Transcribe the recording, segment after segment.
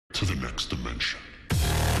to the next dimension.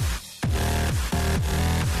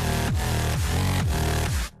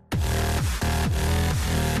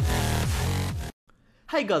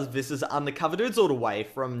 Hey guys, this is Undercoverdudes all the way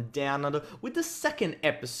from Down Under with the second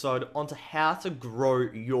episode onto how to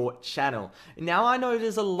grow your channel. Now I know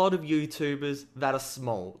there's a lot of YouTubers that are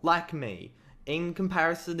small, like me. In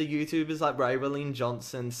comparison to YouTubers like Ray William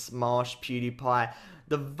Johnson, Smosh, PewDiePie,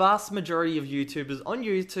 the vast majority of YouTubers on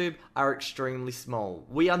YouTube are extremely small.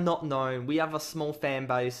 We are not known, we have a small fan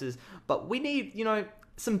bases, but we need,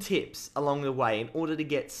 some tips along the way in order to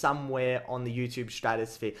get somewhere on the YouTube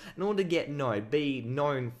stratosphere, in order to get known, be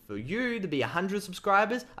known for you to be 100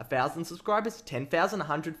 subscribers, 1,000 subscribers, 10,000,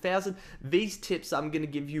 100,000. These tips I'm going to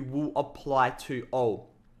give you will apply to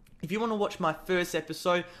all. If you want to watch my first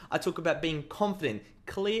episode, I talk about being confident,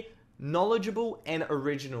 clear, knowledgeable, and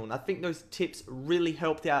original. And I think those tips really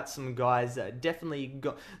helped out some guys that definitely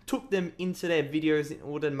took them into their videos in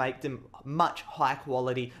order to make them much higher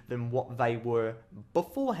quality than what they were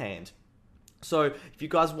beforehand. So if you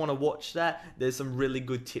guys want to watch that, there's some really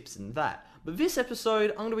good tips in that. But this episode,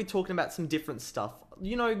 I'm going to be talking about some different stuff.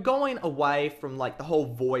 Going away from like the whole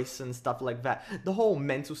voice and stuff like that, the whole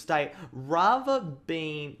mental state, rather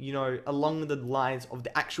being, along the lines of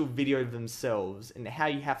the actual video themselves and how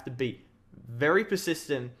you have to be very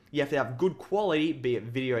persistent. You have to have good quality, be it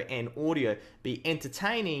video and audio, be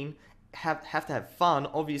entertaining, have to have fun,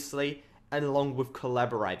 obviously, and along with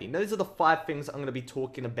collaborating. Those are the 5 things I'm going to be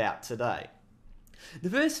talking about today.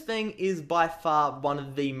 The first thing is by far one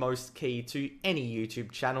of the most key to any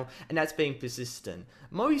YouTube channel, and that's being persistent.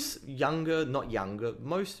 Most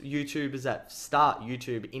YouTubers that start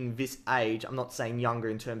YouTube in this age, I'm not saying younger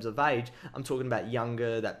in terms of age, I'm talking about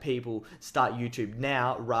younger, that people start YouTube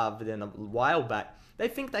now rather than a while back. They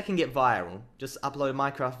think they can get viral. Just upload a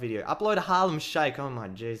Minecraft video, upload a Harlem Shake, oh my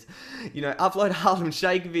jeez. Upload a Harlem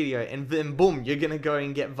Shake video and then boom, you're gonna go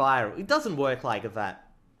and get viral. It doesn't work like that.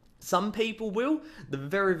 Some people will, the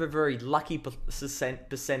very, very, very lucky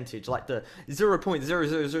percentage, like the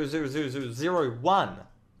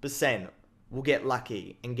 0.0000001% will get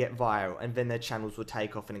lucky and get viral, and then their channels will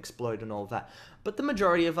take off and explode and all that. But the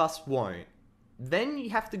majority of us won't. Then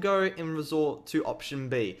you have to go and resort to option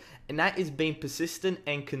B, and that is being persistent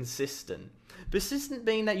and consistent. Persistent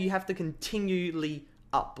being that you have to continually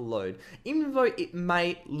upload. Even though it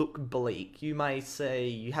may look bleak, you may say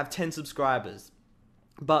you have 10 subscribers.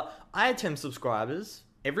 But I had 10 subscribers,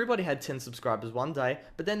 everybody had 10 subscribers one day,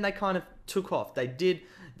 but then they kind of took off. They did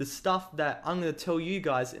the stuff that I'm going to tell you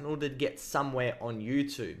guys in order to get somewhere on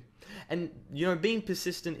YouTube. And, being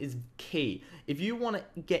persistent is key. If you want to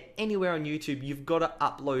get anywhere on YouTube, you've got to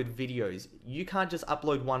upload videos. You can't just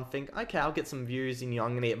upload one thing, okay, I'll get some views and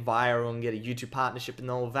I'm going to get viral and get a YouTube partnership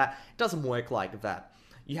and all of that. It doesn't work like that.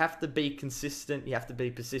 You have to be consistent, you have to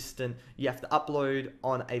be persistent, you have to upload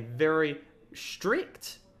on a very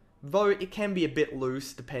strict, though it can be a bit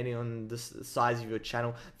loose depending on the size of your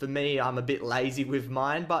channel. For me, I'm a bit lazy with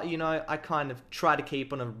mine, but I kind of try to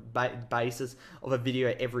keep on a basis of a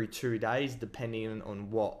video every 2 days depending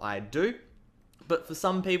on what I do. But for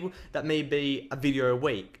some people, that may be a video a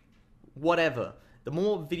week. Whatever. The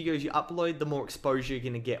more videos you upload, the more exposure you're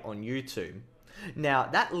going to get on YouTube. Now,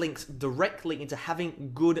 that links directly into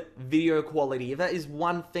having good video quality. If that is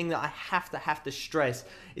one thing that I have to stress,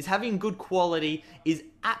 is having good quality is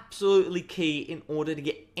absolutely key in order to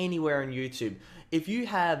get anywhere on YouTube. If you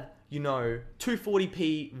have,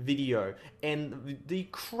 240p video and the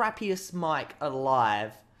crappiest mic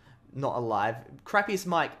crappiest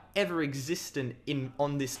mic ever existent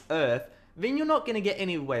on this earth, then you're not going to get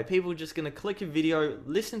anywhere. People are just going to click a video,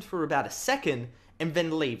 listen for about a second, and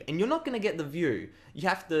then leave, and you're not going to get the view. You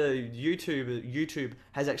have to, YouTube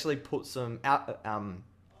has actually put some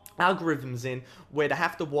algorithms in where they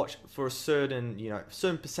have to watch for a certain,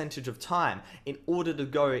 certain percentage of time in order to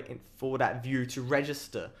go for that view to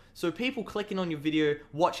register. So people clicking on your video,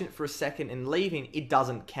 watching it for a second and leaving, it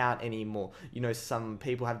doesn't count anymore. Some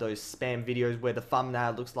people have those spam videos where the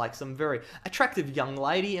thumbnail looks like some very attractive young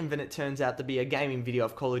lady and then it turns out to be a gaming video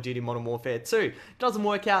of Call of Duty Modern Warfare 2. It doesn't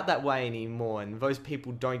work out that way anymore, and those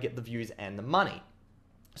people don't get the views and the money.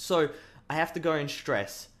 So I have to go and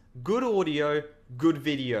stress, good audio, good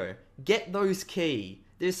video. Get those key.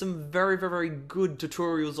 There's some very, very good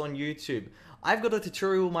tutorials on YouTube. I've got a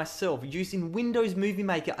tutorial myself using Windows Movie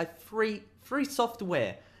Maker, a free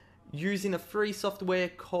software. Using a free software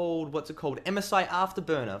called, MSI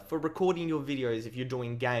Afterburner for recording your videos if you're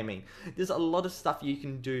doing gaming. There's a lot of stuff you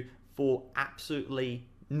can do for absolutely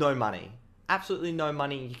no money. Absolutely no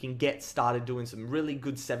money, you can get started doing some really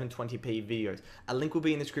good 720p videos. A link will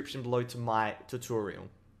be in the description below to my tutorial.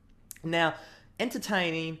 Now,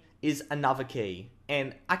 entertaining is another key.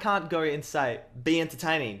 And I can't go and say, be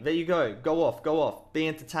entertaining. There you go. Go off. Be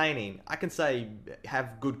entertaining. I can say,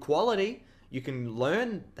 have good quality. You can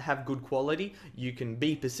learn, have good quality. You can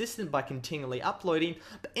be persistent by continually uploading.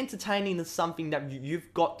 But entertaining is something that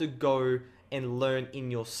you've got to go and learn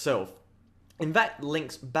in yourself. And that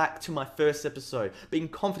links back to my first episode. Being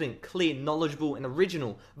confident, clear, knowledgeable, and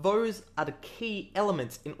original. Those are the key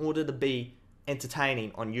elements in order to be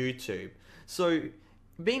entertaining on YouTube. So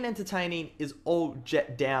being entertaining is all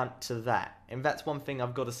jet down to that. And that's one thing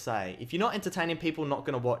I've got to say. If you're not entertaining, people are not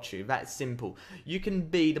going to watch you. That's simple. You can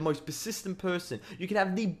be the most persistent person. You can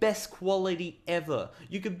have the best quality ever.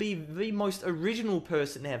 You could be the most original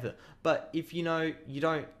person ever. But if you know,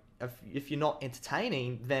 if you're not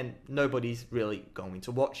entertaining, then nobody's really going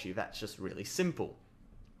to watch you. That's just really simple.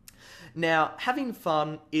 Now, having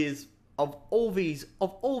fun is of all these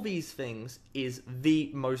things is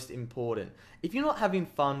the most important. If you're not having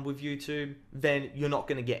fun with YouTube, then you're not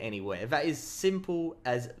going to get anywhere. That is simple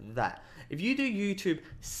as that. If you do YouTube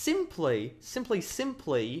simply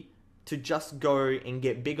to just go and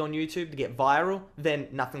get big on YouTube, to get viral, then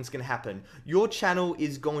nothing's going to happen. Your channel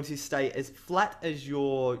is going to stay as flat as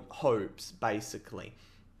your hopes, basically.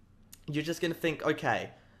 You're just going to think,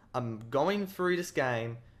 okay, I'm going through this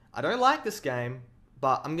game. I don't like this game,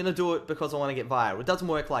 but I'm going to do it because I want to get viral. It doesn't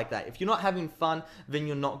work like that. If you're not having fun, then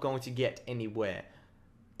you're not going to get anywhere.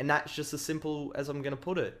 And that's just as simple as I'm going to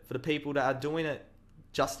put it. For the people that are doing it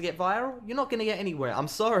just to get viral, you're not going to get anywhere. I'm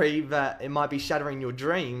sorry that it might be shattering your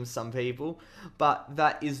dreams, some people, but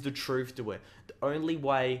that is the truth to it. The only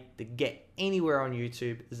way to get anywhere on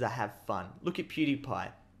YouTube is to have fun. Look at PewDiePie.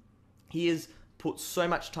 He has put so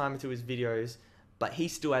much time into his videos, but he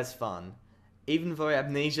still has fun. Even though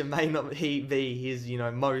Amnesia may not be his,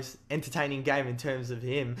 most entertaining game in terms of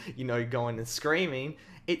him, going and screaming,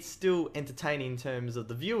 it's still entertaining in terms of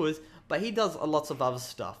the viewers, but he does lots of other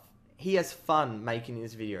stuff. He has fun making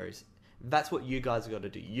his videos. That's what you guys got to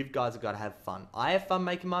do. You guys have got to have fun. I have fun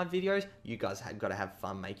making my videos. You guys have got to have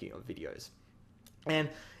fun making your videos. And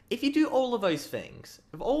if you do all of those things,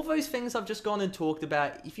 if all those things I've just gone and talked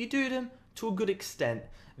about, if you do them to a good extent,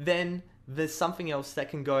 then there's something else that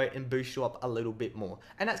can go and boost you up a little bit more.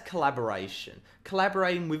 And that's collaboration.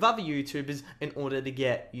 Collaborating with other YouTubers in order to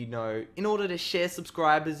get, in order to share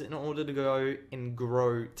subscribers, in order to go and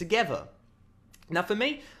grow together. Now for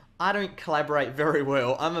me, I don't collaborate very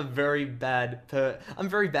well. I'm very bad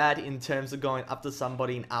in terms of going up to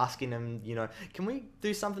somebody and asking them, can we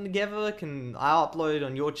do something together? Can I upload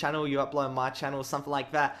on your channel, you upload on my channel, something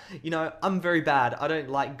like that? I'm very bad. I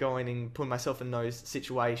don't like going and putting myself in those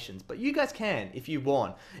situations. But you guys can if you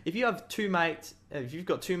want. If you have two mates, if you've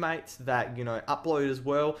got two mates that, upload as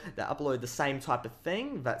well, that upload the same type of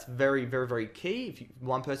thing, that's very, very, very key. If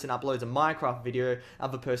one person uploads a Minecraft video,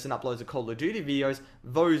 other person uploads a Call of Duty videos,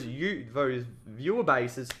 those viewer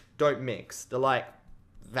bases don't mix. They're like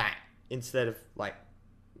that instead of like,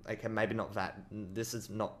 okay, maybe not that. This is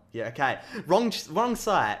not, yeah, okay. Wrong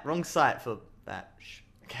site for that.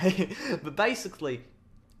 Okay, but basically,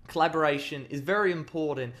 collaboration is very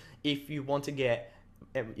important if you want to get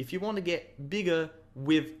bigger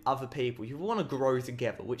with other people. You want to grow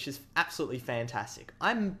together, which is absolutely fantastic.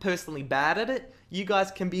 I'm personally bad at it. You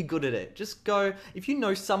guys can be good at it. Just go, if you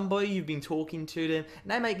know somebody, you've been talking to them,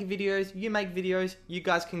 and they make videos, you make videos, you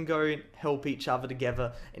guys can go and help each other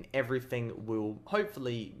together, and everything will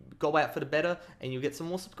hopefully go out for the better, and you'll get some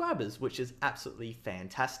more subscribers, which is absolutely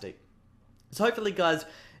fantastic. So hopefully guys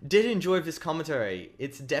did enjoy this commentary.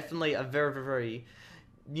 It's definitely a very, very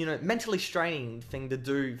mentally straining thing to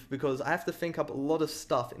do because I have to think up a lot of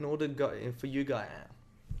stuff in order to go for you guys.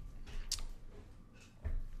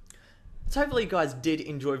 So hopefully you guys did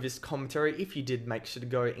enjoy this commentary. If you did, make sure to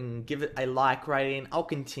go and give it a like rating. I'll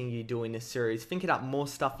continue doing this series, thinking up more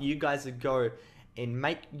stuff for you guys to go and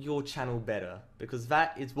make your channel better, because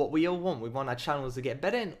that is what we all want. We want our channels to get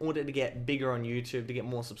better in order to get bigger on YouTube, to get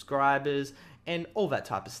more subscribers and all that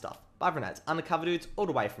type of stuff. Bye for now, it's Undercover Dudes all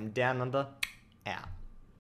the way from down under, out.